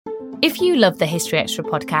If you love the History Extra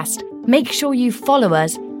podcast, make sure you follow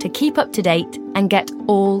us to keep up to date and get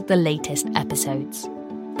all the latest episodes.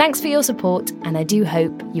 Thanks for your support, and I do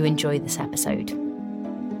hope you enjoy this episode.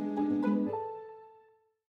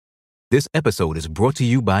 This episode is brought to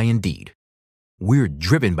you by Indeed. We're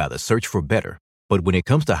driven by the search for better, but when it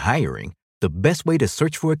comes to hiring, the best way to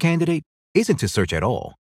search for a candidate isn't to search at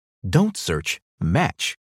all. Don't search,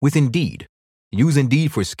 match with Indeed. Use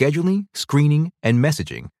Indeed for scheduling, screening, and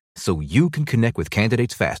messaging so you can connect with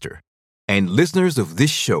candidates faster. And listeners of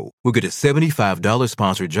this show will get a $75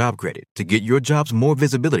 sponsored job credit to get your jobs more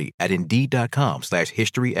visibility at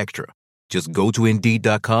Indeed.com/historyextra. Just go to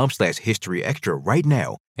Indeed.com/historyextra right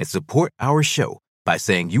now and support our show by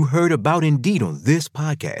saying you heard about Indeed on this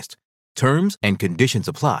podcast. Terms and conditions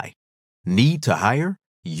apply. Need to hire?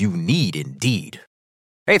 You need Indeed.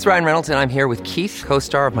 Hey, it's Ryan Reynolds, and I'm here with Keith,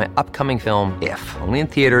 co-star of my upcoming film, If, only in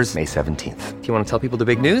theaters May 17th. Do you want to tell people the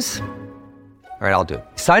big news? All right, I'll do it.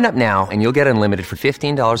 Sign up now and you'll get unlimited for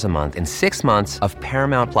 $15 a month and 6 months of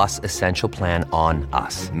Paramount Plus Essential Plan on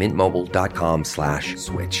us.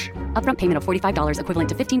 MintMobile.com/switch. Upfront payment of $45 equivalent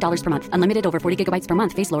to $15 per month. Unlimited over 40 gigabytes per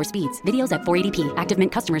month. Face lower speeds. Videos at 480p. Active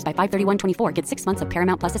Mint customers by 531.24 get 6 months of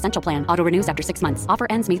Paramount Plus Essential Plan. Auto renews after 6 months. Offer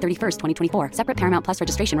ends May 31st, 2024. Separate Paramount Plus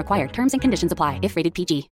registration required. Terms and conditions apply if rated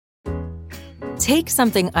PG. Take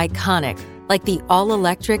something iconic like the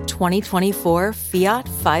all-electric 2024 Fiat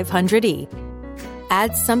 500e.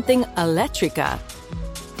 Add something electrica.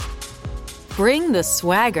 Bring the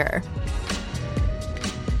swagger.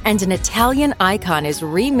 And an Italian icon is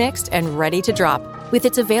remixed and ready to drop with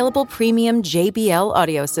its available premium JBL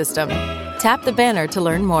audio system. Tap the banner to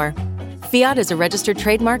learn more. Fiat is a registered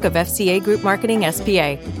trademark of FCA Group Marketing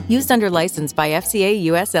SPA. Used under license by FCA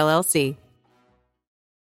US LLC.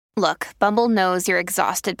 Look, Bumble knows you're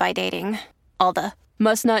exhausted by dating. All the,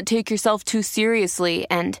 must not take yourself too seriously,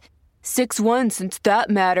 and 6'1" since that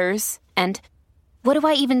matters. And what do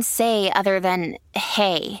I even say other than,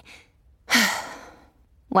 hey?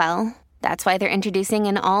 Well, that's why they're introducing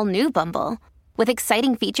an all-new Bumble, with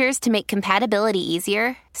exciting features to make compatibility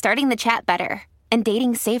easier, starting the chat better, and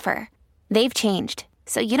dating safer. They've changed,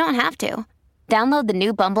 so you don't have to. Download the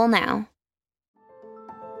new Bumble now.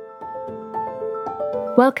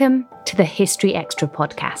 Welcome to the History Extra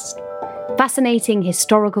podcast. Fascinating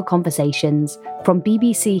historical conversations from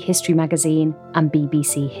BBC History Magazine and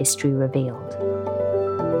BBC History Revealed.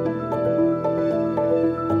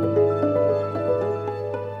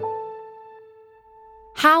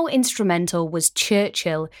 How instrumental was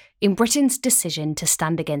Churchill in Britain's decision to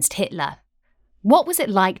stand against Hitler? What was it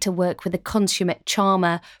like to work with the consummate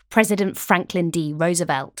charmer, President Franklin D.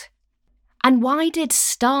 Roosevelt? And why did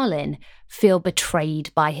Stalin feel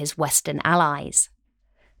betrayed by his Western allies?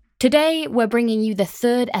 Today, we're bringing you the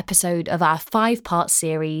third episode of our 5-part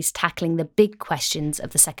series tackling the big questions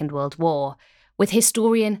of the Second World War, with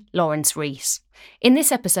historian Lawrence Rees. In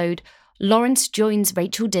this episode, Lawrence joins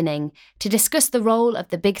Rachel Dinning to discuss the role of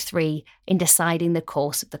the Big Three in deciding the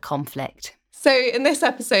course of the conflict. So in this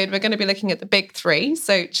episode, we're going to be looking at the big three,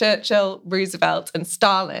 so Churchill, Roosevelt and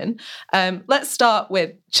Stalin. Let's start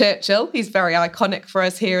with Churchill. He's very iconic for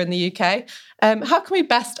us here in the UK. How can we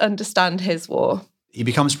best understand his war? He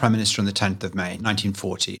becomes Prime Minister on the 10th of May,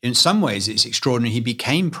 1940. In some ways, it's extraordinary he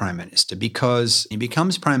became Prime Minister because he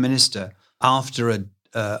becomes Prime Minister after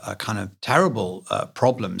a kind of terrible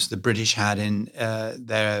problems the British had in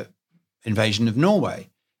their invasion of Norway.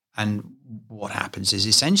 And what happens is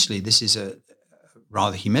essentially this is a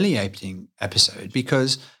rather humiliating episode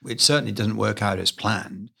because it certainly doesn't work out as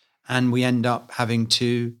planned. And we end up having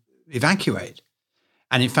to evacuate.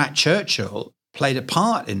 And in fact, Churchill played a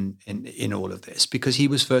part in all of this because he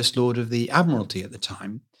was First Lord of the Admiralty at the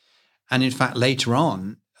time. And in fact, later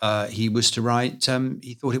on, he was to write,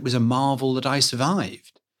 he thought it was a marvel that I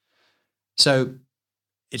survived. So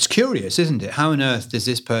it's curious, isn't it? How on earth does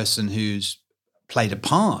this person who's played a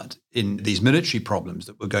part in these military problems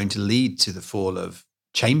that were going to lead to the fall of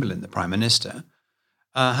Chamberlain, the Prime Minister,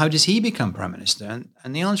 how does he become Prime Minister?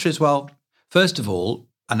 And the answer is, well, first of all,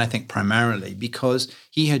 and I think primarily because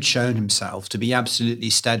he had shown himself to be absolutely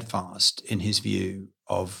steadfast in his view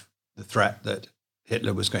of the threat that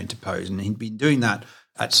Hitler was going to pose. And he'd been doing that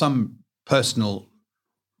at some personal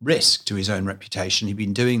risk to his own reputation. He'd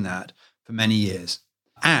been doing that for many years.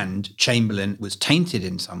 And Chamberlain was tainted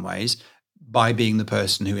in some ways by being the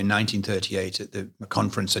person who in 1938 at the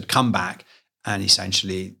conference had come back and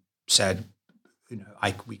essentially said,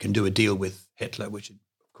 we can do a deal with Hitler, which of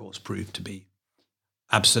course proved to be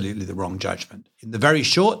absolutely the wrong judgment. In the very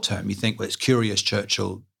short term, you think, well, it's curious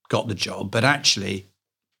Churchill got the job, but actually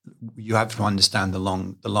you have to understand the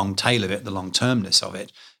long tail of it, the long-termness of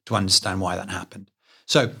it, to understand why that happened.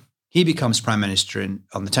 So he becomes prime minister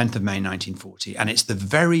on the 10th of May, 1940, and it's the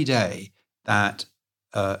very day that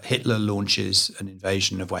Hitler launches an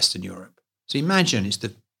invasion of Western Europe. So imagine it's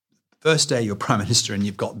the first day you're prime minister and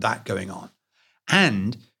you've got that going on.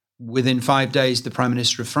 And within 5 days, the prime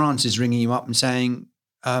minister of France is ringing you up and saying,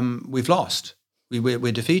 we've lost,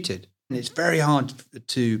 we're defeated. And it's very hard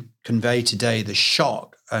to convey today the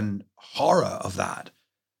shock and horror of that.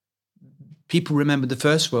 People remember the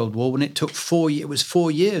First World War when it took 4 years. It was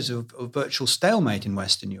 4 years of virtual stalemate in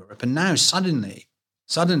Western Europe. And now suddenly,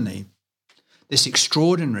 this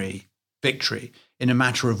extraordinary victory in a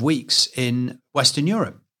matter of weeks in Western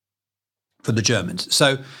Europe for the Germans.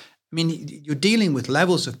 So, I mean, you're dealing with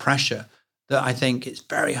levels of pressure that I think it's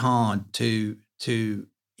very hard to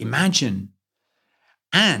imagine.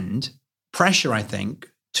 And pressure, I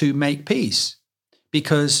think, to make peace.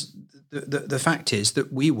 Because the fact is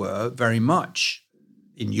that we were very much,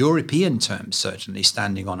 in European terms, certainly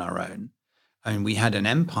standing on our own. I mean, we had an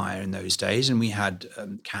empire in those days, and we had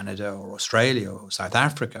Canada or Australia or South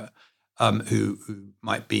Africa who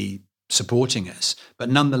might be supporting us. But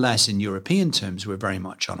nonetheless, in European terms, we're very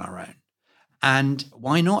much on our own. And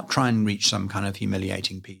why not try and reach some kind of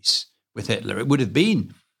humiliating peace with Hitler? It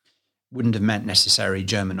wouldn't have meant necessarily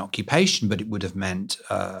German occupation, but it would have meant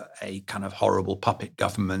a kind of horrible puppet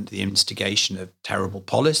government, the instigation of terrible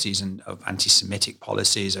policies and of anti-Semitic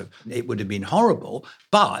policies. It would have been horrible,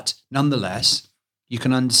 but nonetheless, you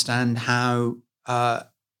can understand how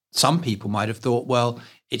some people might have thought, well,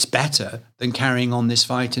 it's better than carrying on this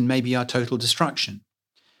fight and maybe our total destruction.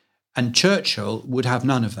 And Churchill would have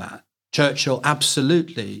none of that. Churchill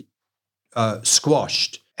absolutely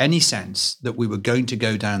squashed any sense that we were going to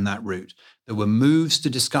go down that route. There were moves to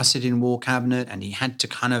discuss it in War Cabinet, and he had to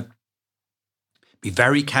kind of be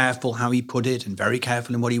very careful how he put it and very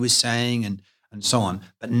careful in what he was saying and so on.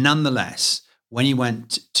 But nonetheless, when he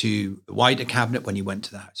went to the wider Cabinet, when he went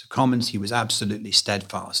to the House of Commons, he was absolutely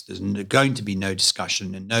steadfast. There's going to be no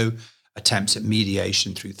discussion and no attempts at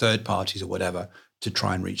mediation through third parties or whatever to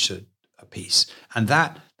try and reach a peace. And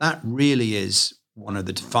that really is one of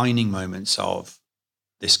the defining moments of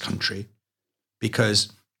this country,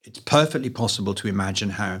 because it's perfectly possible to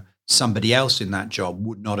imagine how somebody else in that job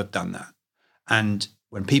would not have done that. And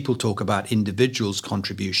when people talk about individuals'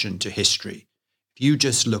 contribution to history, if you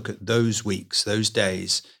just look at those weeks, those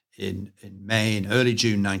days in May and early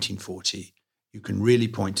June 1940, you can really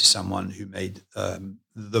point to someone who made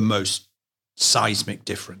the most seismic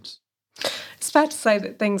difference. It's fair to say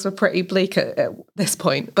that things were pretty bleak at this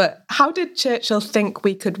point, but how did Churchill think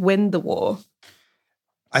we could win the war?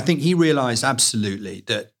 I think he realized absolutely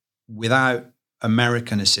that without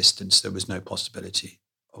American assistance, there was no possibility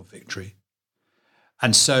of victory.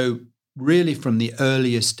 And so really from the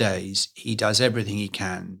earliest days, he does everything he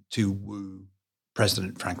can to woo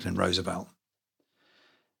President Franklin Roosevelt.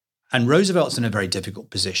 And Roosevelt's in a very difficult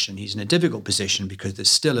position. He's in a difficult position because there's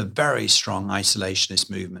still a very strong isolationist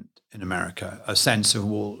movement in America, a sense of,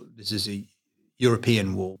 well, this is a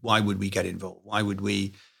European war. Why would we get involved? Why would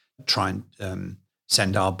we try and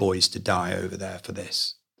send our boys to die over there for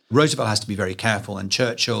this? Roosevelt has to be very careful, and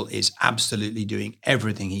Churchill is absolutely doing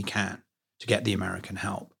everything he can to get the American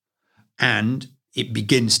help. And it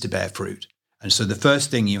begins to bear fruit. And so the first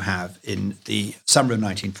thing you have in the summer of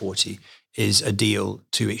 1940 is a deal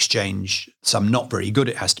to exchange some not very good,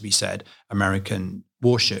 it has to be said, American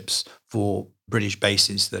warships for British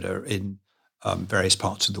bases that are in various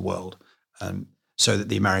parts of the world, so that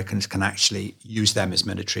the Americans can actually use them as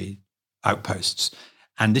military outposts.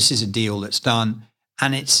 And this is a deal that's done,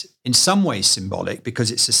 and it's in some ways symbolic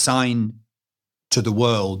because it's a sign to the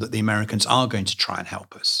world that the Americans are going to try and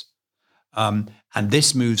help us. And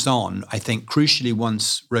this moves on, I think, crucially,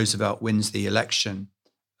 once Roosevelt wins the election,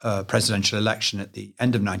 presidential election at the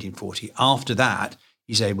end of 1940. After that,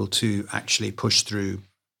 he's able to actually push through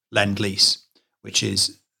Lend-Lease, which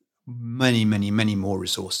is many, many, many more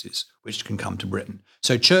resources which can come to Britain.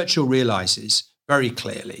 So Churchill realizes very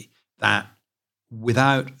clearly that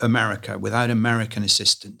without America, without American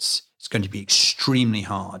assistance, it's going to be extremely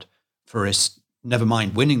hard for us, never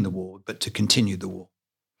mind winning the war, but to continue the war.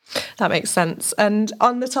 That makes sense. And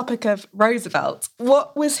on the topic of Roosevelt,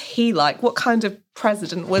 what was he like? What kind of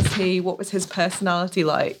president was he? What was his personality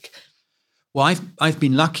like? Well, I've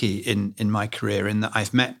been lucky in my career in that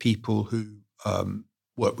I've met people who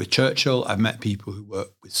worked with Churchill, I've met people who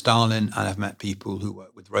worked with Stalin, and I've met people who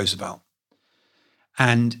worked with Roosevelt.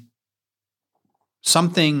 And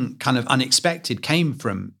something kind of unexpected came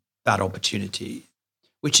from that opportunity,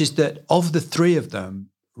 which is that of the three of them,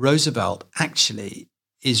 Roosevelt actually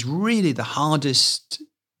is really the hardest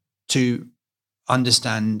to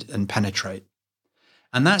understand and penetrate.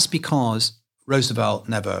 And that's because Roosevelt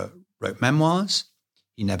never wrote memoirs.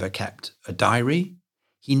 He never kept a diary.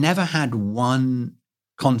 He never had one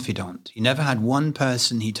confidant. He never had one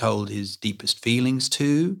person he told his deepest feelings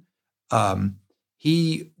to.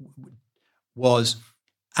 He was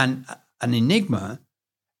an enigma,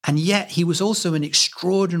 and yet he was also an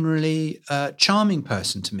extraordinarily charming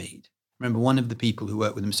person to meet. Remember, one of the people who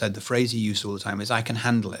worked with him said the phrase he used all the time is, "I can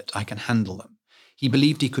handle it. I can handle them." He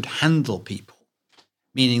believed he could handle people,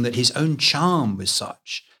 meaning that his own charm was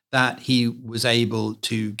such that he was able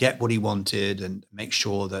to get what he wanted and make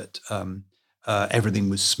sure that everything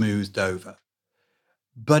was smoothed over.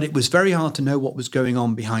 But it was very hard to know what was going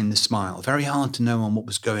on behind the smile, very hard to know what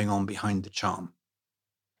was going on behind the charm.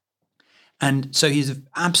 And so he's an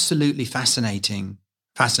absolutely fascinating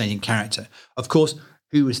character. Of course,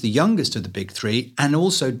 who was the youngest of the big three and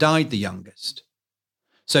also died the youngest.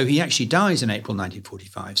 So he actually dies in April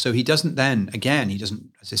 1945. So he doesn't then, again, he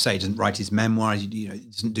doesn't, as I say, he doesn't write his memoirs, he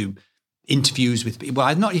doesn't do interviews with people. Well,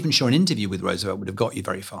 I'm not even sure an interview with Roosevelt would have got you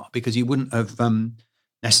very far because you wouldn't have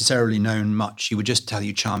necessarily known much. He would just tell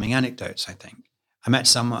you charming anecdotes, I think. I met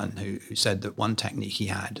someone who said that one technique he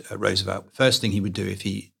had, Roosevelt, first thing he would do if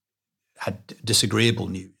he had disagreeable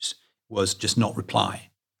news was just not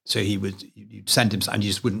reply. So you'd send him and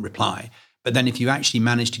you just wouldn't reply. But then if you actually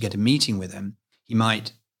managed to get a meeting with him, he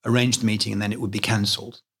might arrange the meeting and then it would be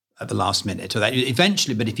cancelled at the last minute. Or that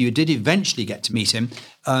eventually, but if you did eventually get to meet him,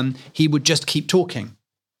 he would just keep talking.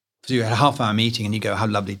 So you had a half-hour meeting and you go, "How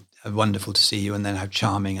lovely, how wonderful to see you," and then how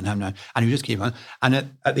charming and how nice. And you just keep on. And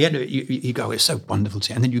at the end of it, you go, "It's so wonderful to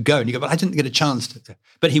see you." And then you go and you go, "But I didn't get a chance to."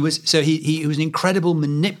 But he was an incredible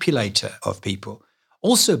manipulator of people.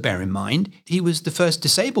 Also, bear in mind, he was the first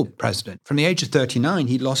disabled president. From the age of 39,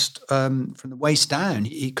 he lost from the waist down.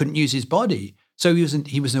 He couldn't use his body. So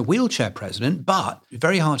he was a wheelchair president, but it's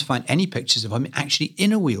very hard to find any pictures of him actually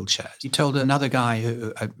in a wheelchair. He told another guy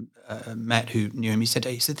who I met who knew him, he said,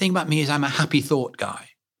 "The thing about me is I'm a happy thought guy."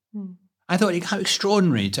 I thought, how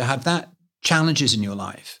extraordinary to have that challenges in your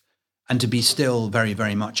life and to be still very,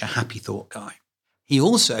 very much a happy thought guy. He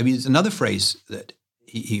also, there's another phrase that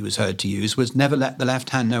he was heard to use was never let the left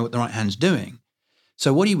hand know what the right hand's doing.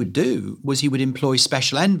 So what he would do was he would employ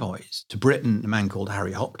special envoys to Britain, a man called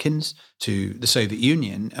Harry Hopkins, to the Soviet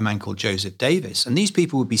Union, a man called Joseph Davis. And these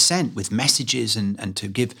people would be sent with messages and to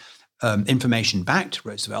give information back to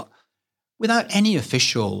Roosevelt without any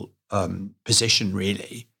official position,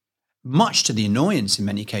 really, much to the annoyance in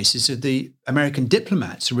many cases of the American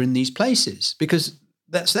diplomats who were in these places, because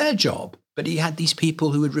that's their job. But he had these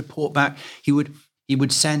people who would report back. He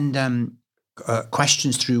would send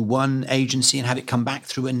questions through one agency and have it come back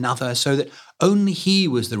through another, so that only he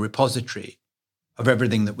was the repository of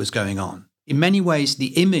everything that was going on. In many ways,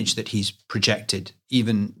 the image that he's projected,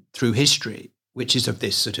 even through history, which is of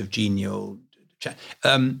this sort of genial,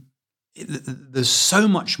 there's so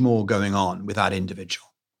much more going on with that individual.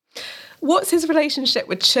 What's his relationship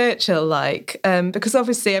with Churchill like? Because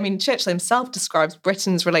obviously, I mean, Churchill himself describes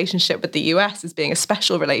Britain's relationship with the US as being a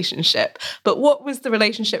special relationship. But what was the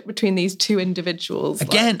relationship between these two individuals?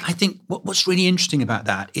 Again, like? I think what's really interesting about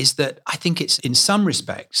that is that I think it's, in some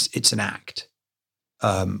respects, it's an act,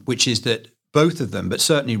 which is that both of them, but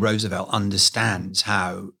certainly Roosevelt, understands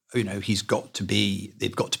how, they've got to be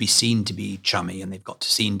seen to be chummy and they've got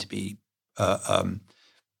to seen to be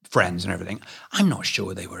friends and everything. I'm not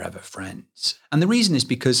sure they were ever friends. And the reason is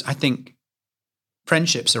because I think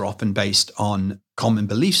friendships are often based on common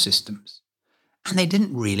belief systems. And they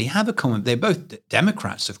didn't really have a common, they're both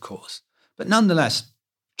Democrats, of course. But nonetheless,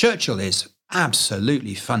 Churchill is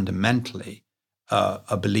absolutely fundamentally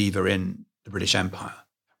a believer in the British Empire.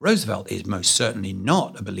 Roosevelt is most certainly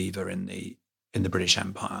not a believer in the British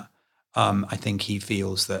Empire. I think he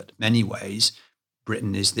feels that in many ways,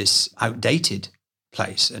 Britain is this outdated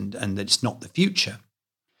place and that it's not the future.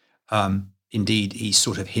 Indeed, he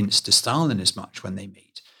sort of hints to Stalin as much when they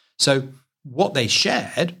meet. So what they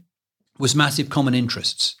shared was massive common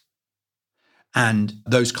interests. And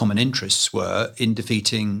those common interests were in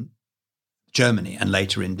defeating Germany and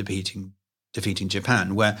later in defeating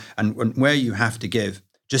Japan, where you have to give,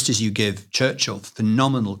 just as you give Churchill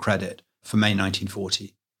phenomenal credit for May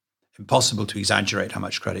 1940, impossible to exaggerate how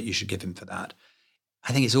much credit you should give him for that.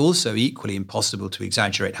 I think it's also equally impossible to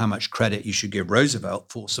exaggerate how much credit you should give Roosevelt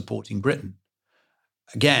for supporting Britain.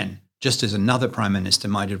 Again, just as another prime minister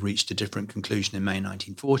might have reached a different conclusion in May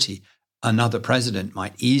 1940, another president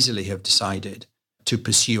might easily have decided to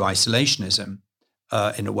pursue isolationism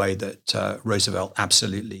in a way that Roosevelt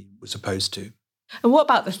absolutely was opposed to. And what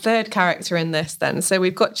about the third character in this then? So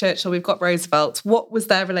we've got Churchill, we've got Roosevelt. What was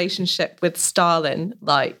their relationship with Stalin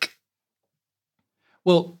like?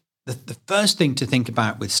 Well, the first thing to think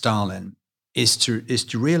about with Stalin is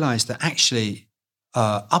to realize that actually,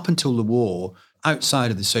 up until the war,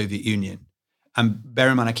 outside of the Soviet Union, and bear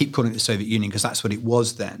in mind, I keep calling it the Soviet Union because that's what it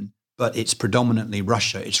was then, but it's predominantly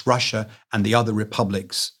Russia. It's Russia and the other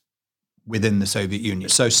republics within the Soviet Union.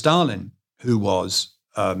 So Stalin, who was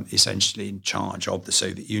essentially in charge of the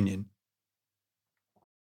Soviet Union.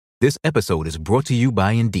 This episode is brought to you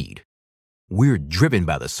by Indeed. We're driven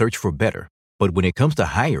by the search for better, but when it comes to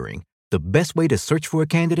hiring, the best way to search for a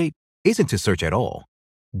candidate isn't to search at all.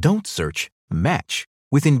 Don't search, match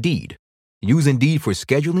with Indeed. Use Indeed for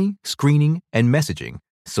scheduling, screening, and messaging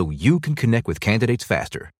so you can connect with candidates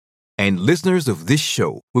faster. And listeners of this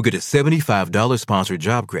show will get a $75 sponsored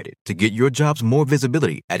job credit to get your jobs more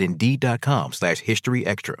visibility at Indeed.com/History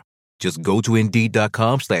Extra. Just go to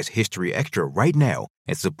Indeed.com/History Extra right now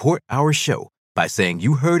and support our show by saying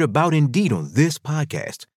you heard about Indeed on this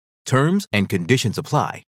podcast. Terms and conditions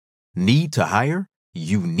apply. Need to hire?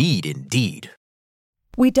 You need Indeed.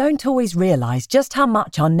 We don't always realize just how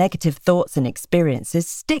much our negative thoughts and experiences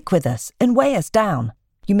stick with us and weigh us down.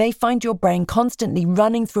 You may find your brain constantly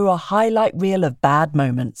running through a highlight reel of bad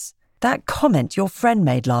moments. That comment your friend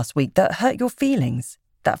made last week that hurt your feelings.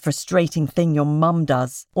 That frustrating thing your mum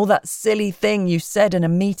does. Or that silly thing you said in a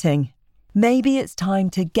meeting. Maybe it's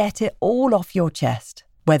time to get it all off your chest.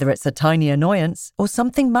 Whether it's a tiny annoyance or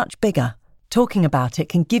something much bigger, talking about it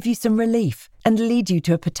can give you some relief and lead you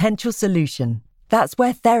to a potential solution. That's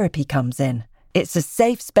where therapy comes in. It's a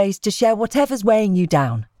safe space to share whatever's weighing you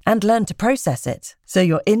down and learn to process it, so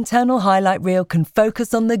your internal highlight reel can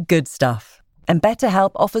focus on the good stuff. And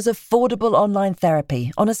BetterHelp offers affordable online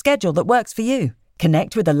therapy on a schedule that works for you.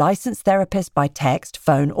 Connect with a licensed therapist by text,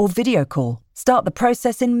 phone, or video call. Start the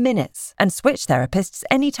process in minutes and switch therapists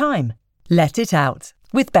anytime. Let it out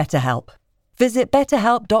with BetterHelp. Visit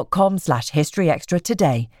betterhelp.com/historyextra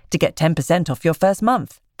today to get 10% off your first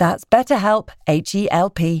month. That's BetterHelp,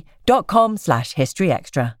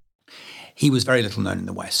 HELP.com/historyextra. He was very little known in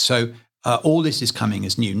the West. So all this is coming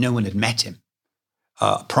as new. No one had met him.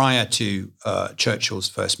 Prior to Churchill's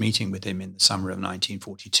first meeting with him in the summer of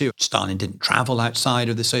 1942, Stalin didn't travel outside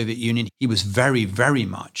of the Soviet Union. He was very, very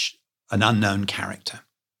much an unknown character.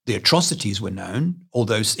 The atrocities were known,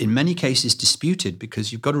 although in many cases disputed,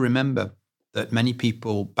 because you've got to remember that many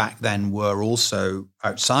people back then were also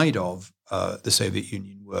outside of the Soviet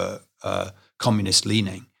Union, were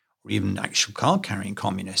communist-leaning, or even actual card-carrying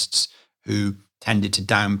communists who tended to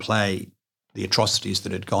downplay the atrocities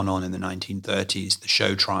that had gone on in the 1930s, the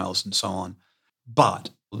show trials and so on.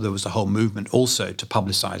 But there was a whole movement also to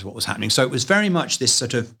publicize what was happening. So it was very much this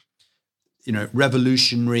sort of,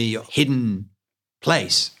 revolutionary, hidden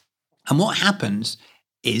place. And what happens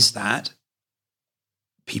is that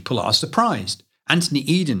people are surprised. Anthony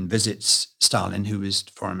Eden visits Stalin, who was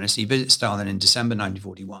foreign minister. He visits Stalin in December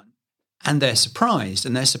 1941. And they're surprised.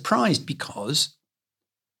 And they're surprised because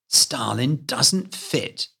Stalin doesn't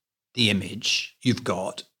fit the image you've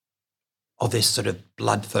got of this sort of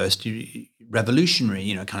bloodthirsty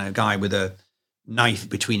revolutionary, kind of guy with a knife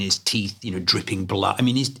between his teeth, dripping blood. I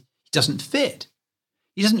mean, he doesn't fit.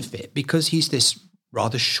 He doesn't fit because he's this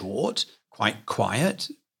rather short, quite quiet,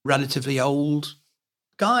 relatively old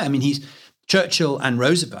guy. I mean, Churchill and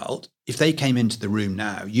Roosevelt, if they came into the room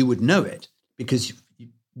now, you would know it because you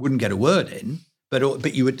wouldn't get a word in, but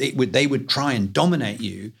they would try and dominate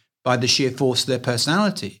you by the sheer force of their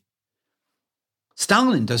personality.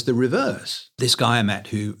 Stalin does the reverse. This guy I met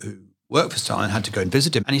who worked for Stalin had to go and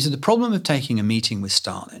visit him. And he said the problem of taking a meeting with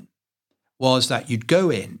Stalin was that you'd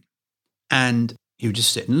go in and he would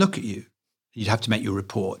just sit and look at you. You'd have to make your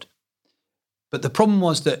report. But the problem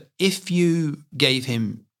was that if you gave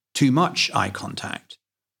him too much eye contact,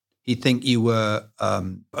 he'd think you were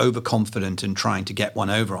overconfident and trying to get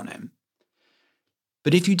one over on him.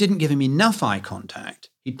 But if you didn't give him enough eye contact,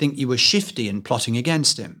 he'd think you were shifty and plotting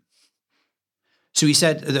against him. So he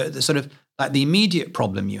said the sort of like the immediate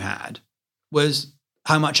problem you had was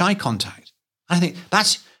how much eye contact. I think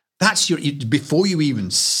that's before you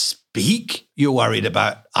even speak, you're worried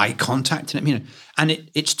about eye contact, and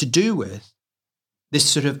it's to do with this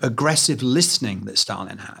sort of aggressive listening that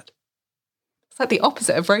Stalin had. It's like the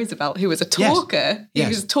opposite of Roosevelt, who was a talker. Yes.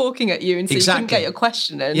 He was talking at you, and so you couldn't get your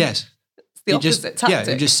question in. Yes, it's the opposite tactic.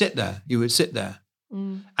 Yeah, you just sit there. You would sit there,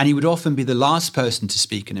 and he would often be the last person to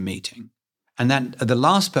speak in a meeting. And then the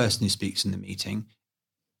last person who speaks in the meeting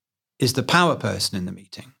is the power person in the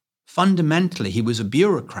meeting. Fundamentally, he was a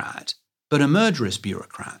bureaucrat but a murderous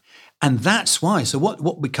bureaucrat. And that's why. So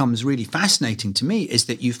what becomes really fascinating to me is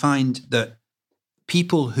that you find that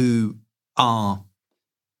people who are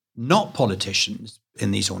not politicians in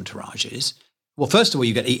these entourages, well, first of all,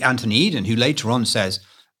 you get Anthony Eden, who later on says,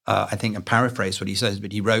 I think I paraphrase what he says,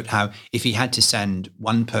 but he wrote how if he had to send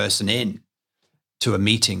one person in to a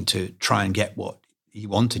meeting to try and get what he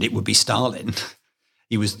wanted, it would be Stalin.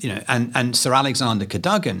 He was, and Sir Alexander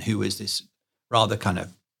Cadogan, who was this rather kind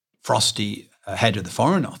of frosty head of the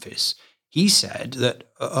Foreign Office, he said that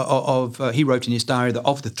he wrote in his diary that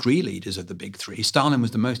of the three leaders of the big three, Stalin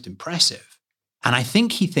was the most impressive. And I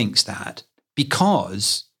think he thinks that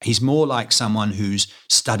because he's more like someone who's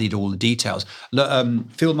studied all the details.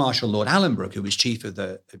 Field Marshal Lord Allenbrook, who was chief of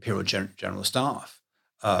the Imperial General Staff,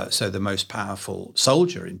 so the most powerful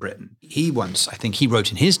soldier in Britain, I think he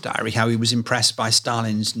wrote in his diary how he was impressed by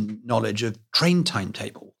Stalin's knowledge of train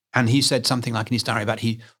timetable. And he said something like in his diary about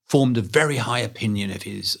he formed a very high opinion of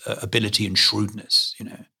his ability and shrewdness.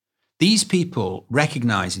 These people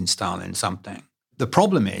recognize in Stalin something. The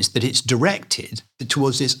problem is that it's directed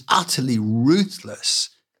towards this utterly ruthless,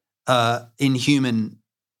 inhuman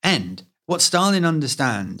end. What Stalin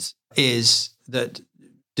understands is that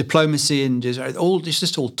diplomacy and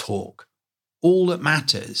just all talk. All that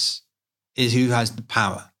matters is who has the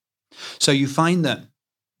power. So you find that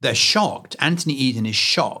they're shocked. Anthony Eden is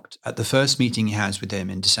shocked at the first meeting he has with him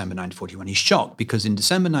in December 1941. He's shocked because in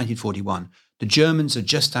December 1941, the Germans are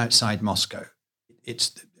just outside Moscow.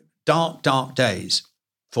 It's dark, dark days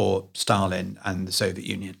for Stalin and the Soviet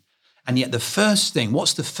Union. And yet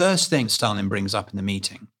what's the first thing Stalin brings up in the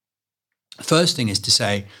meeting? The first thing is to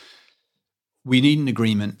say, we need an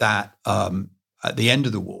agreement that at the end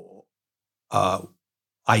of the war,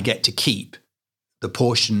 I get to keep the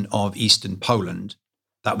portion of Eastern Poland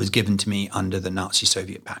that was given to me under the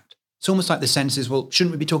Nazi-Soviet pact. It's almost like the sense is, well,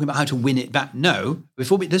 shouldn't we be talking about how to win it back? No,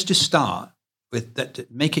 let's just start with that, to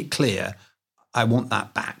make it clear, I want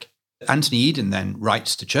that back. Anthony Eden then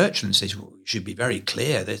writes to Churchill and says, well, it should be very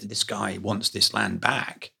clear that this guy wants this land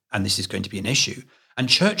back and this is going to be an issue. And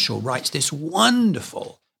Churchill writes this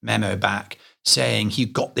wonderful memo back saying he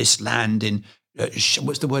got this land in,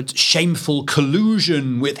 shameful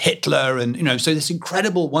collusion with Hitler. And, so this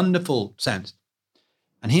incredible, wonderful sense.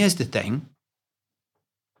 And here's the thing.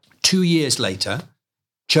 2 years later,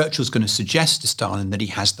 Churchill's going to suggest to Stalin that he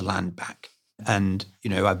has the land back. And,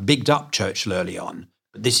 I bigged up Churchill early on,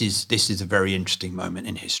 but this is a very interesting moment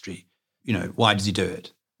in history. Why does he do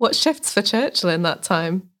it? What shifts for Churchill in that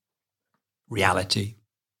time? Reality.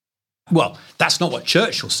 Well, that's not what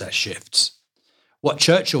Churchill says shifts. What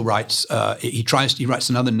Churchill writes, he writes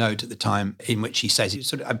another note at the time in which he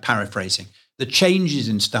says, I'm paraphrasing, the changes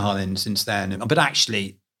in Stalin since then, but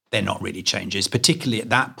actually they're not really changes, particularly at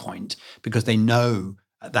that point, because they know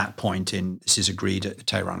at that point this is agreed at the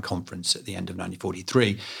Tehran conference at the end of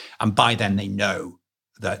 1943, and by then they know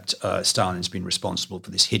that Stalin's been responsible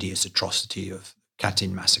for this hideous atrocity of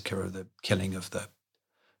Katyn massacre, of the killing of the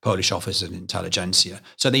Polish officers and intelligentsia.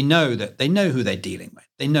 So they know who they're dealing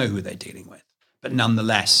with. But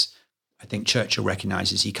nonetheless, I think Churchill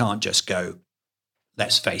recognizes he can't just go,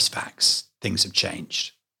 let's face facts, things have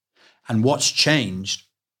changed. And what's changed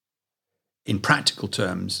in practical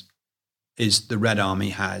terms is the Red Army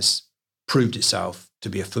has proved itself to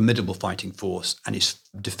be a formidable fighting force and has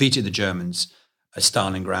defeated the Germans at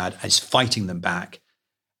Stalingrad, is fighting them back.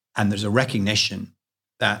 And there's a recognition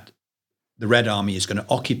that the Red Army is going to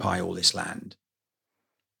occupy all this land.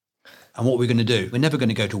 And what are we going to do? We're never going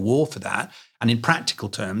to go to war for that. And in practical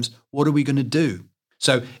terms, what are we going to do?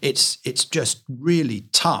 So it's just really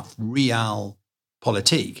tough,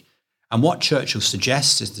 realpolitik. And what Churchill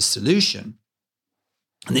suggests is the solution,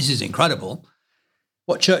 and this is incredible,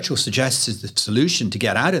 what Churchill suggests is the solution to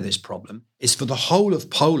get out of this problem is for the whole of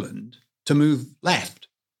Poland to move left.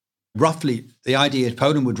 Roughly, the idea is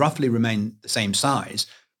Poland would roughly remain the same size,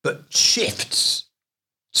 but shifts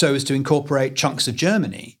so as to incorporate chunks of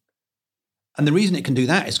Germany. And the reason it can do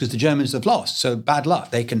that is because the Germans have lost. So bad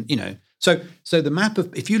luck. They can, So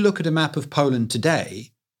if you look at a map of Poland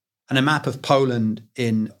today and a map of Poland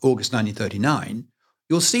in August 1939,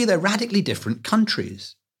 you'll see they're radically different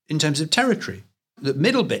countries in terms of territory. The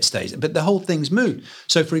middle bit stays, but the whole thing's moved.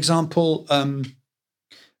 So, for example,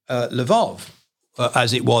 Lvov,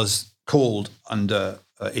 as it was called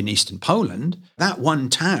in eastern Poland, that one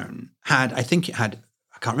town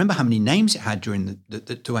I can't remember how many names it had during the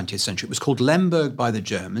 20th century. It was called Lemberg by the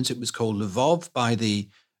Germans. It was called Lvov by the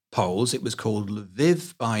Poles. It was called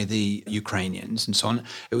Lviv by the Ukrainians and so on.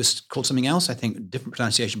 It was called something else, I think, different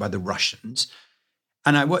pronunciation by the Russians.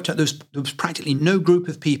 And I worked out there was practically no group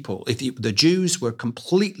of people. The Jews were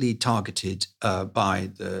completely targeted by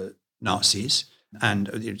the Nazis,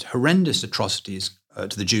 and horrendous atrocities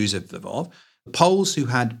to the Jews of Lvov. The Poles who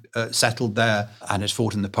had settled there and had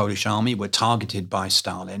fought in the Polish army were targeted by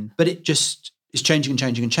Stalin. But it just is changing and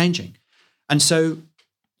changing and changing. And so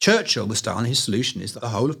Churchill, with Stalin, his solution is that the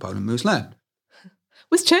whole of Poland moves left.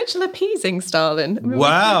 Was Churchill appeasing Stalin? I mean,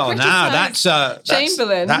 well, now that's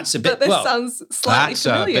Chamberlain. That's a bit. But this sounds slightly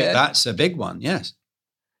familiar. That's a big one. Yes.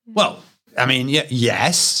 Well, I mean,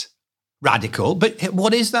 yes, radical. But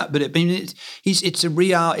what is that? But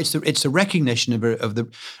it's a recognition of the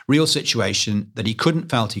real situation that he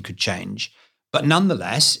felt he could change. But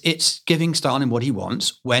nonetheless, it's giving Stalin what he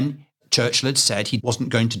wants when Churchill had said he wasn't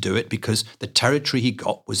going to do it because the territory he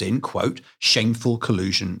got was in, quote, shameful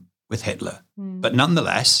collusion with Hitler. But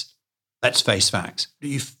nonetheless, let's face facts.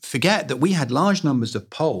 You forget that we had large numbers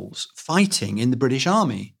of Poles fighting in the British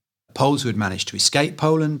army. Poles who had managed to escape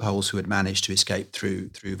Poland, Poles who had managed to escape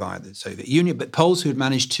through via the Soviet Union, but Poles who had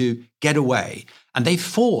managed to get away. And they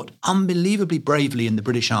fought unbelievably bravely in the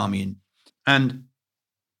British army. And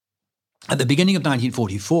at the beginning of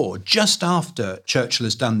 1944, just after Churchill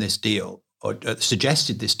has done this deal, or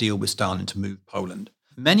suggested this deal with Stalin to move Poland,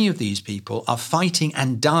 many of these people are fighting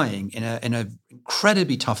and dying in an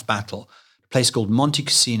incredibly tough battle, a place called Monte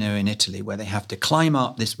Cassino in Italy, where they have to climb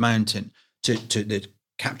up this mountain to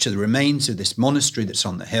capture the remains of this monastery that's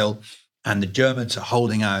on the hill, and the Germans are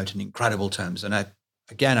holding out in incredible terms. And I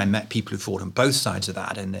met people who fought on both sides of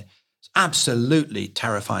that, and it's absolutely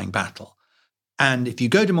terrifying battle. And if you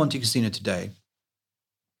go to Monte Cassino today,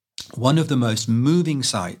 one of the most moving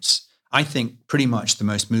sites, I think pretty much the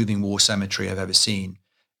most moving war cemetery I've ever seen,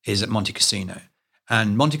 is at Monte Cassino.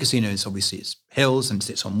 And Monte Cassino is obviously it's hills and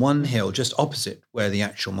sits on one hill just opposite where the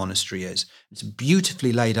actual monastery is. It's a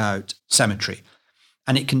beautifully laid out cemetery.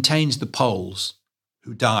 And it contains the Poles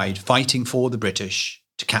who died fighting for the British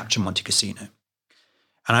to capture Monte Cassino.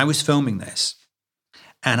 And I was filming this.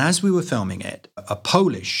 And as we were filming it, a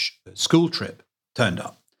Polish school trip turned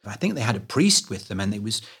up. I think they had a priest with them, and they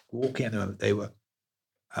was walking, they were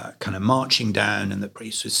kind of marching down, and the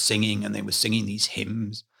priest was singing, and they were singing these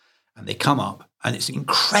hymns. And they come up, and it's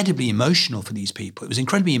incredibly emotional for these people. It was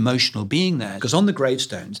incredibly emotional being there, because on the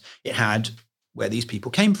gravestones, it had where these people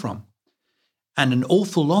came from. And an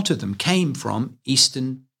awful lot of them came from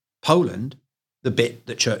eastern Poland, the bit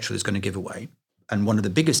that Churchill is going to give away. And one of the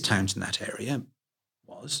biggest towns in that area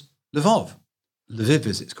was Lvov. Lviv,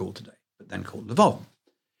 as it's called today, but then called Lvov.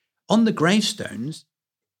 On the gravestones,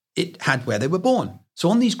 it had where they were born. So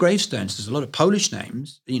on these gravestones, there's a lot of Polish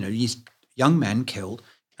names, these young men killed,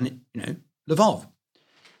 and Lvov.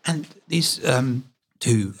 And these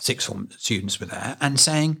two sixth form students were there and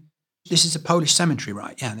saying, this is a Polish cemetery,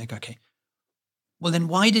 right? Yeah, and they go, okay. Well, then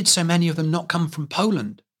why did so many of them not come from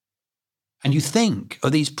Poland? And you think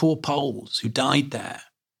of these poor Poles who died there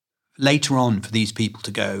later on for these people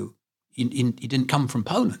to go, you didn't come from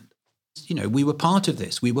Poland. We were part of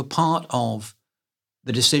this. We were part of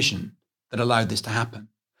the decision that allowed this to happen.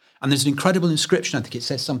 And there's an incredible inscription. I think it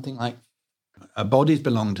says something like, our bodies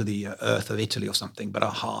belong to the earth of Italy or something, but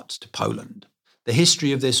our hearts to Poland. The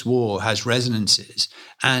history of this war has resonances.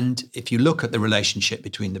 And if you look at the relationship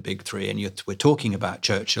between the big three, and we're talking about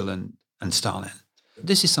Churchill and Stalin,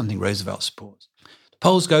 this is something Roosevelt supports. The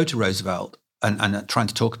Poles go to Roosevelt and are trying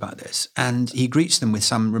to talk about this. And he greets them with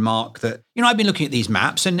some remark that, I've been looking at these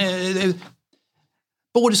maps, and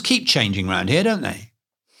borders keep changing around here, don't they?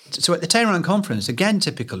 So at the Tehran conference, again,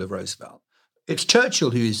 typical of Roosevelt, it's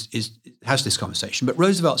Churchill who has this conversation, but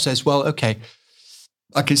Roosevelt says, well, okay,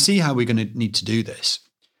 I can see how we're going to need to do this,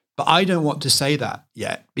 but I don't want to say that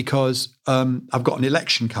yet because I've got an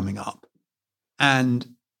election coming up,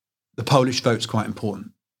 and the Polish vote's quite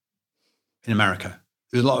important in America.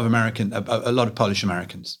 There's a lot of Polish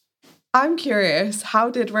Americans. I'm curious, how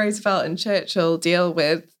did Roosevelt and Churchill deal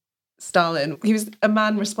with Stalin? He was a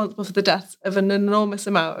man responsible for the deaths of an enormous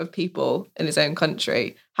amount of people in his own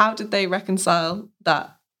country. How did they reconcile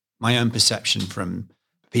that? My own perception from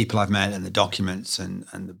people I've met and the documents and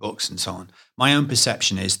the books and so on, my own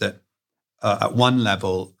perception is that at one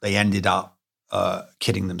level, they ended up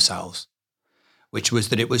kidding themselves, which was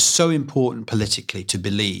that it was so important politically to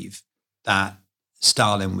believe that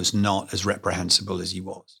Stalin was not as reprehensible as he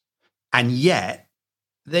was. And yet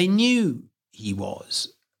they knew he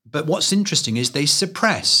was. But what's interesting is they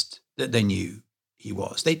suppressed that they knew he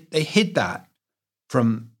was. They hid that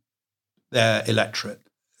from their electorate.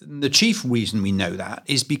 And the chief reason we know that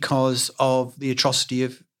is because of the atrocity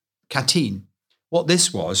of Katyn. What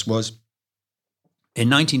this was in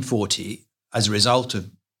 1940, as a result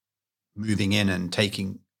of moving in and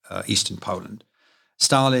taking eastern Poland,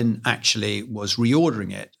 Stalin actually was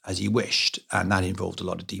reordering it as he wished, and that involved a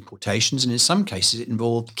lot of deportations, and in some cases it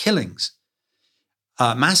involved killings,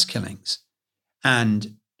 mass killings,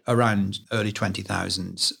 and around early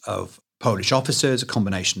 20,000s of Polish officers, a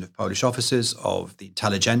combination of Polish officers, of the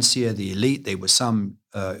intelligentsia, the elite. There were some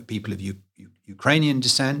people of Ukrainian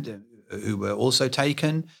descent who were also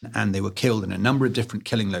taken, and they were killed in a number of different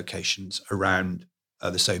killing locations around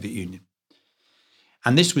the Soviet Union.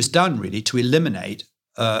 And this was done really to eliminate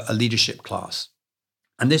a leadership class.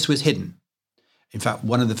 And this was hidden. In fact,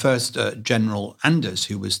 one of the first, General Anders,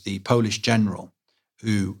 who was the Polish general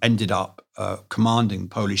who ended up commanding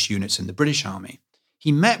Polish units in the British Army,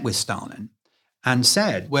 he met with Stalin and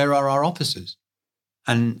said, "Where are our officers?"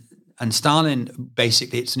 And Stalin,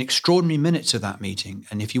 basically, it's an extraordinary minutes of that meeting.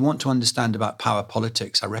 And if you want to understand about power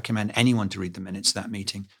politics, I recommend anyone to read the minutes of that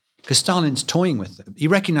meeting, because Stalin's toying with them. He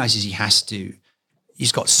recognizes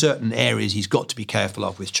he's got certain areas he's got to be careful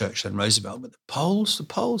of with Churchill and Roosevelt, but the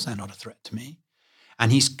Poles, they're not a threat to me.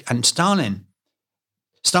 And Stalin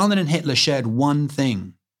and Hitler shared one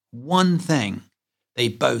thing. They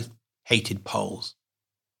both hated Poles.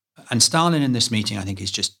 And Stalin in this meeting, I think,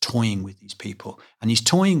 is just toying with these people. And he's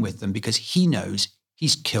toying with them because he knows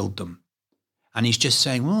he's killed them. And he's just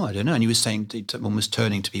saying, well, I don't know. And he was saying, almost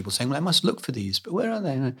turning to people saying, well, I must look for these, but where are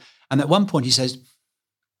they? And at one point he says,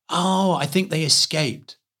 oh, I think they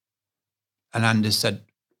escaped. And Anders said,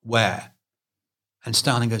 where? And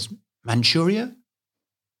Stalin goes, Manchuria?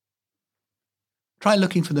 Try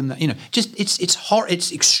looking for them.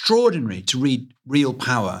 It's extraordinary to read real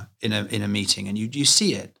power in a meeting, and you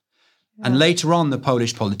see it. Yeah. And later on, the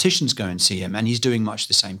Polish politicians go and see him, and he's doing much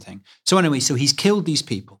the same thing. So anyway, so he's killed these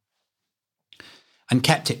people and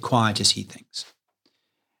kept it quiet, as he thinks.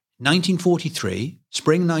 1943,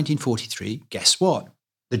 spring 1943, guess what?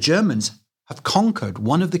 The Germans have conquered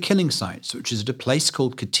one of the killing sites, which is at a place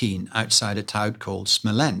called Katyn, outside a town called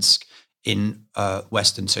Smolensk in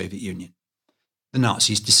Western Soviet Union. The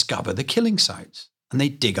Nazis discover the killing sites and they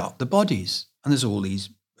dig up the bodies. And there's all these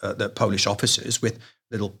the Polish officers with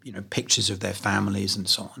little pictures of their families and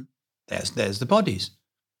so on. There's the bodies.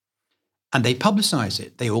 And they publicize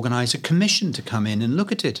it. They organize a commission to come in and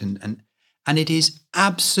look at it. And it is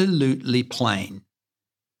absolutely plain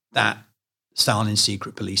that Stalin's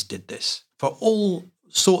secret police did this for all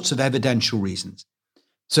sorts of evidential reasons.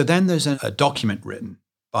 So then there's a document written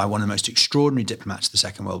by one of the most extraordinary diplomats of the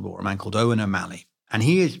Second World War, a man called Owen O'Malley. And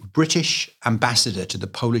he is British ambassador to the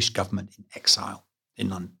Polish government in exile in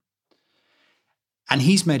London. And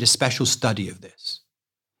he's made a special study of this.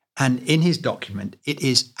 And in his document, it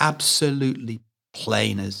is absolutely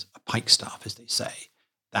plain as a pikestaff, as they say,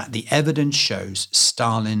 that the evidence shows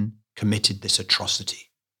Stalin committed this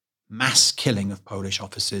atrocity, mass killing of Polish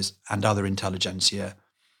officers and other intelligentsia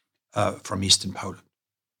from Eastern Poland.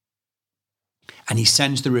 And he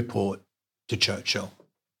sends the report to Churchill.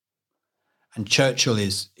 And Churchill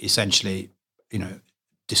is essentially,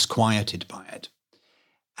 disquieted by it.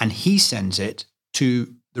 And he sends it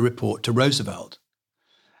the report to Roosevelt.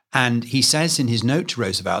 And he says in his note to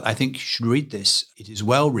Roosevelt, I think you should read this. It is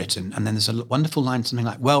well written. And then there's a wonderful line, something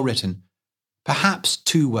like, well written, perhaps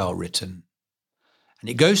too well written. And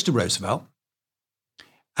it goes to Roosevelt.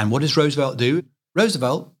 And what does Roosevelt do?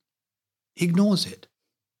 Roosevelt ignores it.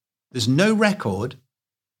 There's no record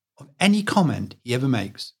of any comment he ever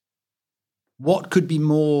makes. What could be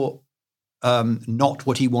more not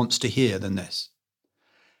what he wants to hear than this?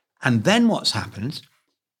 And then what's happened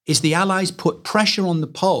is the Allies put pressure on the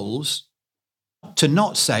Poles to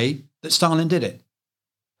not say that Stalin did it.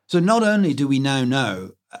 So not only do we now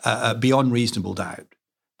know beyond reasonable doubt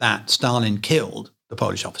that Stalin killed the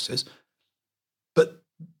Polish officers, but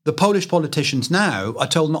the Polish politicians now are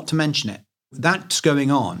told not to mention it. That's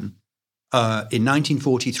going on in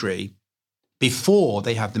 1943, before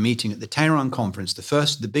they have the meeting at the Tehran conference, the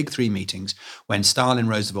first of the big three meetings, when Stalin,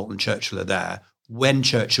 Roosevelt, and Churchill are there, when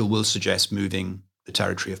Churchill will suggest moving the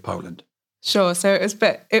territory of Poland. Sure. So it was,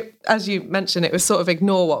 as you mentioned, it was sort of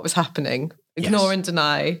ignore what was happening, ignore and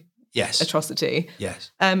deny atrocity.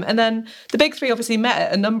 Yes. And then the big three obviously met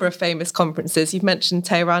at a number of famous conferences. You've mentioned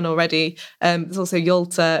Tehran already. There's also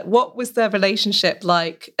Yalta. What was their relationship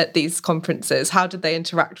like at these conferences? How did they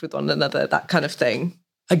interact with one another? That kind of thing.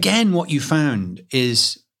 Again, what you found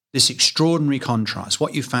is this extraordinary contrast.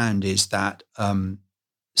 What you found is that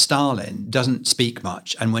Stalin doesn't speak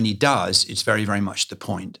much. And when he does, it's very, very much the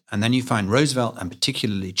point. And then you find Roosevelt and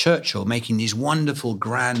particularly Churchill making these wonderful,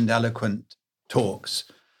 grand, eloquent talks.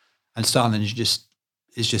 And Stalin is just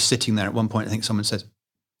sitting there. At one point, I think someone says,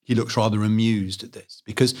 he looks rather amused at this,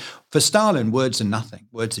 because for Stalin, words are nothing.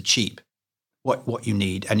 Words are cheap. What you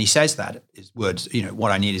need, and he says that is words,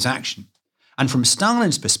 what I need is action. And from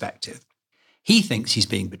Stalin's perspective, he thinks he's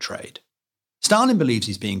being betrayed. Stalin believes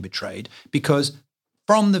he's being betrayed because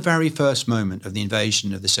from the very first moment of the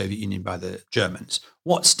invasion of the Soviet Union by the Germans,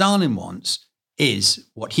 what Stalin wants is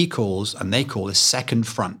what he calls, and they call, a second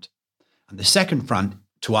front. And the second front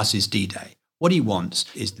to us is D-Day. What he wants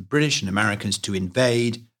is the British and Americans to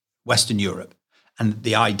invade Western Europe. And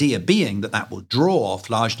the idea being that that will draw off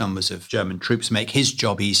large numbers of German troops, make his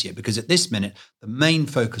job easier, because at this minute, the main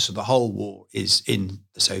focus of the whole war is in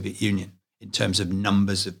the Soviet Union in terms of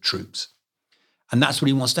numbers of troops. And that's what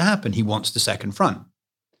he wants to happen. He wants the second front.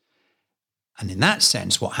 And in that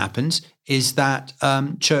sense, what happens is that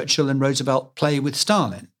Churchill and Roosevelt play with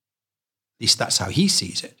Stalin. At least that's how he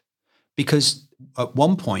sees it. Because at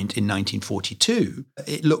one point in 1942,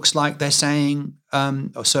 it looks like they're saying,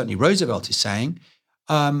 or certainly Roosevelt is saying,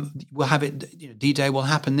 we'll have it, D-Day will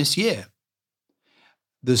happen this year.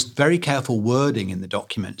 There's very careful wording in the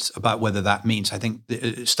documents about whether that means, I think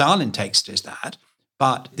Stalin takes it as that,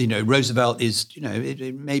 but, Roosevelt is,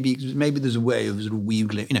 maybe there's a way of sort of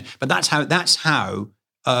wiggling, but that's how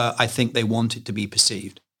I think they want it to be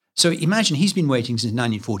perceived. So imagine he's been waiting since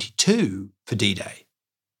 1942 for D-Day.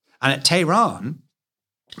 And at Tehran,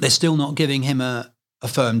 they're still not giving him a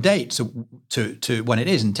firm date to when it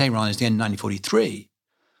is. And Tehran is the end of 1943.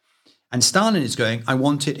 And Stalin is going, I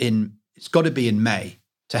want it it's got to be in May.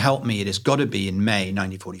 To help me, it has got to be in May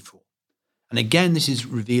 1944. And again, this is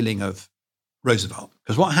revealing of Roosevelt.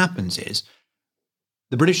 Because what happens is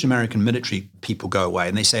the British and American military people go away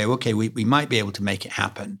and they say, okay, we might be able to make it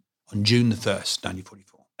happen on June the 1st,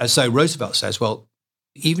 1944. And so Roosevelt says, well,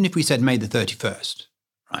 even if we said May the 31st,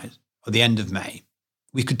 right, or the end of May,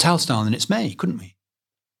 we could tell Stalin it's May, couldn't we?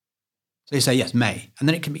 So they say, yes, May. And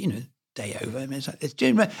then it can be, day over. I mean, it's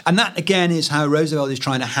June. And that, again, is how Roosevelt is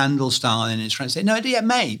trying to handle Stalin. Is trying to say, no, yeah,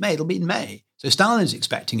 May, it'll be in May. So Stalin is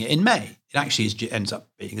expecting it in May. It actually ends up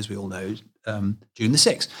being, as we all know, June the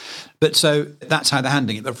 6th. But so that's how they're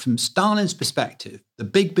handling it. But from Stalin's perspective, the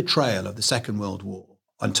big betrayal of the Second World War,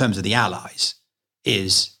 in terms of the Allies,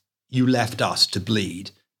 is you left us to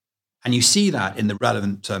bleed. And you see that in the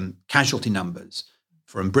relevant casualty numbers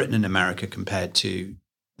from Britain and America compared to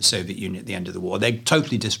the Soviet Union at the end of the war. They're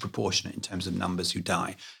totally disproportionate in terms of numbers who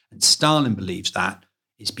die. And Stalin believes that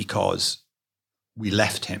is because we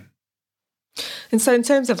left him. And so in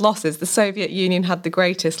terms of losses, the Soviet Union had the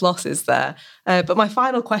greatest losses there. But my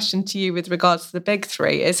final question to you with regards to the big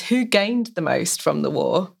three is, who gained the most from the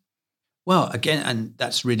war? Well, again, and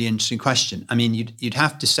that's a really interesting question. I mean, you'd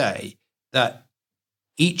have to say that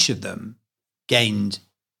each of them gained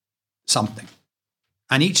something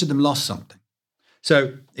and each of them lost something.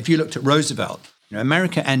 So if you looked at Roosevelt,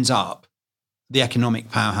 America ends up the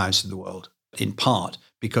economic powerhouse of the world, in part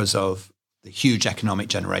because of the huge economic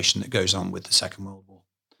generation that goes on with the Second World War.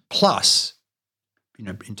 Plus,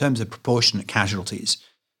 in terms of proportionate casualties,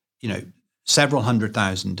 several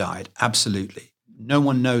 100,000 died, absolutely. No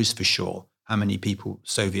one knows for sure how many people,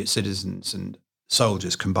 Soviet citizens and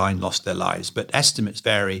soldiers combined, lost their lives, but estimates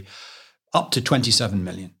vary up to 27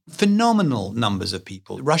 million. Phenomenal numbers of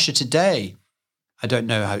people. Russia today, I don't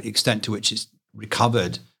know how the extent to which it's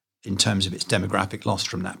recovered in terms of its demographic loss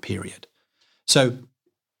from that period. So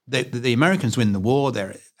the Americans win the war.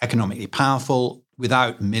 They're economically powerful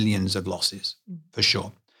without millions of losses, for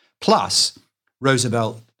sure. Plus,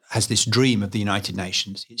 Roosevelt has this dream of the United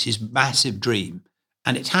Nations. It's his massive dream,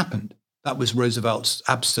 and it's happened. That was Roosevelt's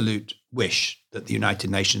absolute wish, that the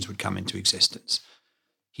United Nations would come into existence.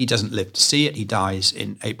 He doesn't live to see it. He dies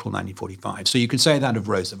in April 1945. So you can say that of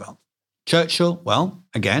Roosevelt. Churchill, well,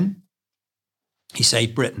 again, he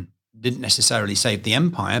saved Britain. Didn't necessarily save the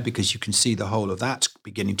empire, because you can see the whole of that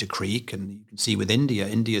beginning to creak. And you can see with India,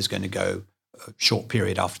 India's going to go a short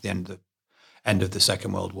period after the end of the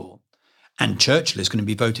Second World War. And Churchill is going to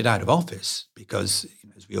be voted out of office because,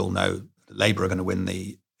 as we all know, Labour are going to win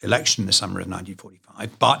the election in the summer of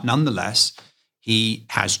 1945. But nonetheless, he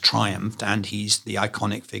has triumphed, and he's the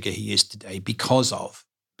iconic figure he is today because of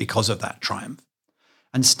that triumph.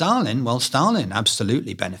 And Stalin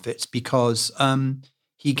absolutely benefits because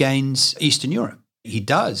he gains Eastern Europe. He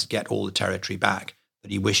does get all the territory back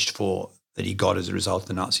that he wished for, that he got as a result of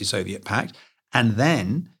the Nazi-Soviet pact. And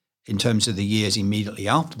then, in terms of the years immediately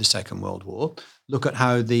after the Second World War, look at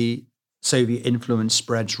how the Soviet influence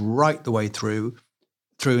spreads right the way through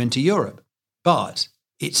into Europe. But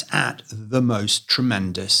it's at the most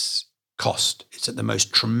tremendous cost. It's at the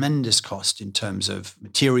most tremendous cost in terms of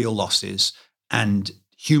material losses and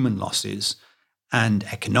human losses and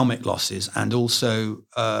economic losses, and also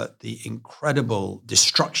the incredible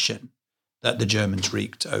destruction that the Germans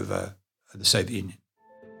wreaked over the Soviet Union.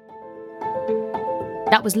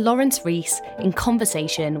 That was Lawrence Rees in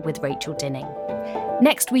conversation with Rachel Dinning.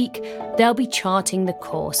 Next week, they'll be charting the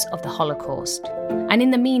course of the Holocaust. And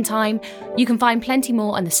in the meantime, you can find plenty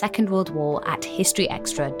more on the Second World War at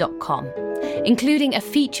historyextra.com, including a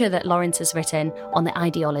feature that Lawrence has written on the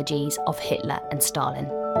ideologies of Hitler and Stalin.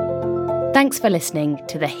 Thanks for listening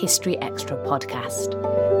to the History Extra podcast.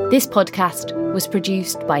 This podcast was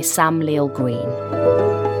produced by Sam Leal Green.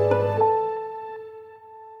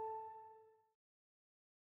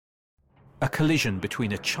 A collision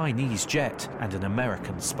between a Chinese jet and an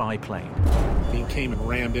American spy plane. He came and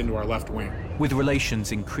rammed into our left wing. With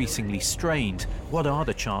relations increasingly strained, what are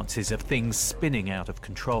the chances of things spinning out of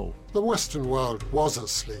control? The Western world was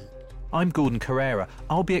asleep. I'm Gordon Carrera.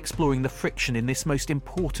 I'll be exploring the friction in this most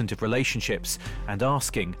important of relationships and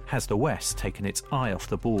asking, has the West taken its eye off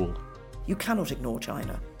the ball? You cannot ignore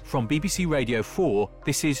China. From BBC Radio 4,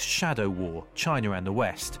 this is Shadow War, China and the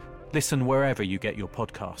West. Listen wherever you get your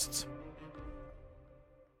podcasts.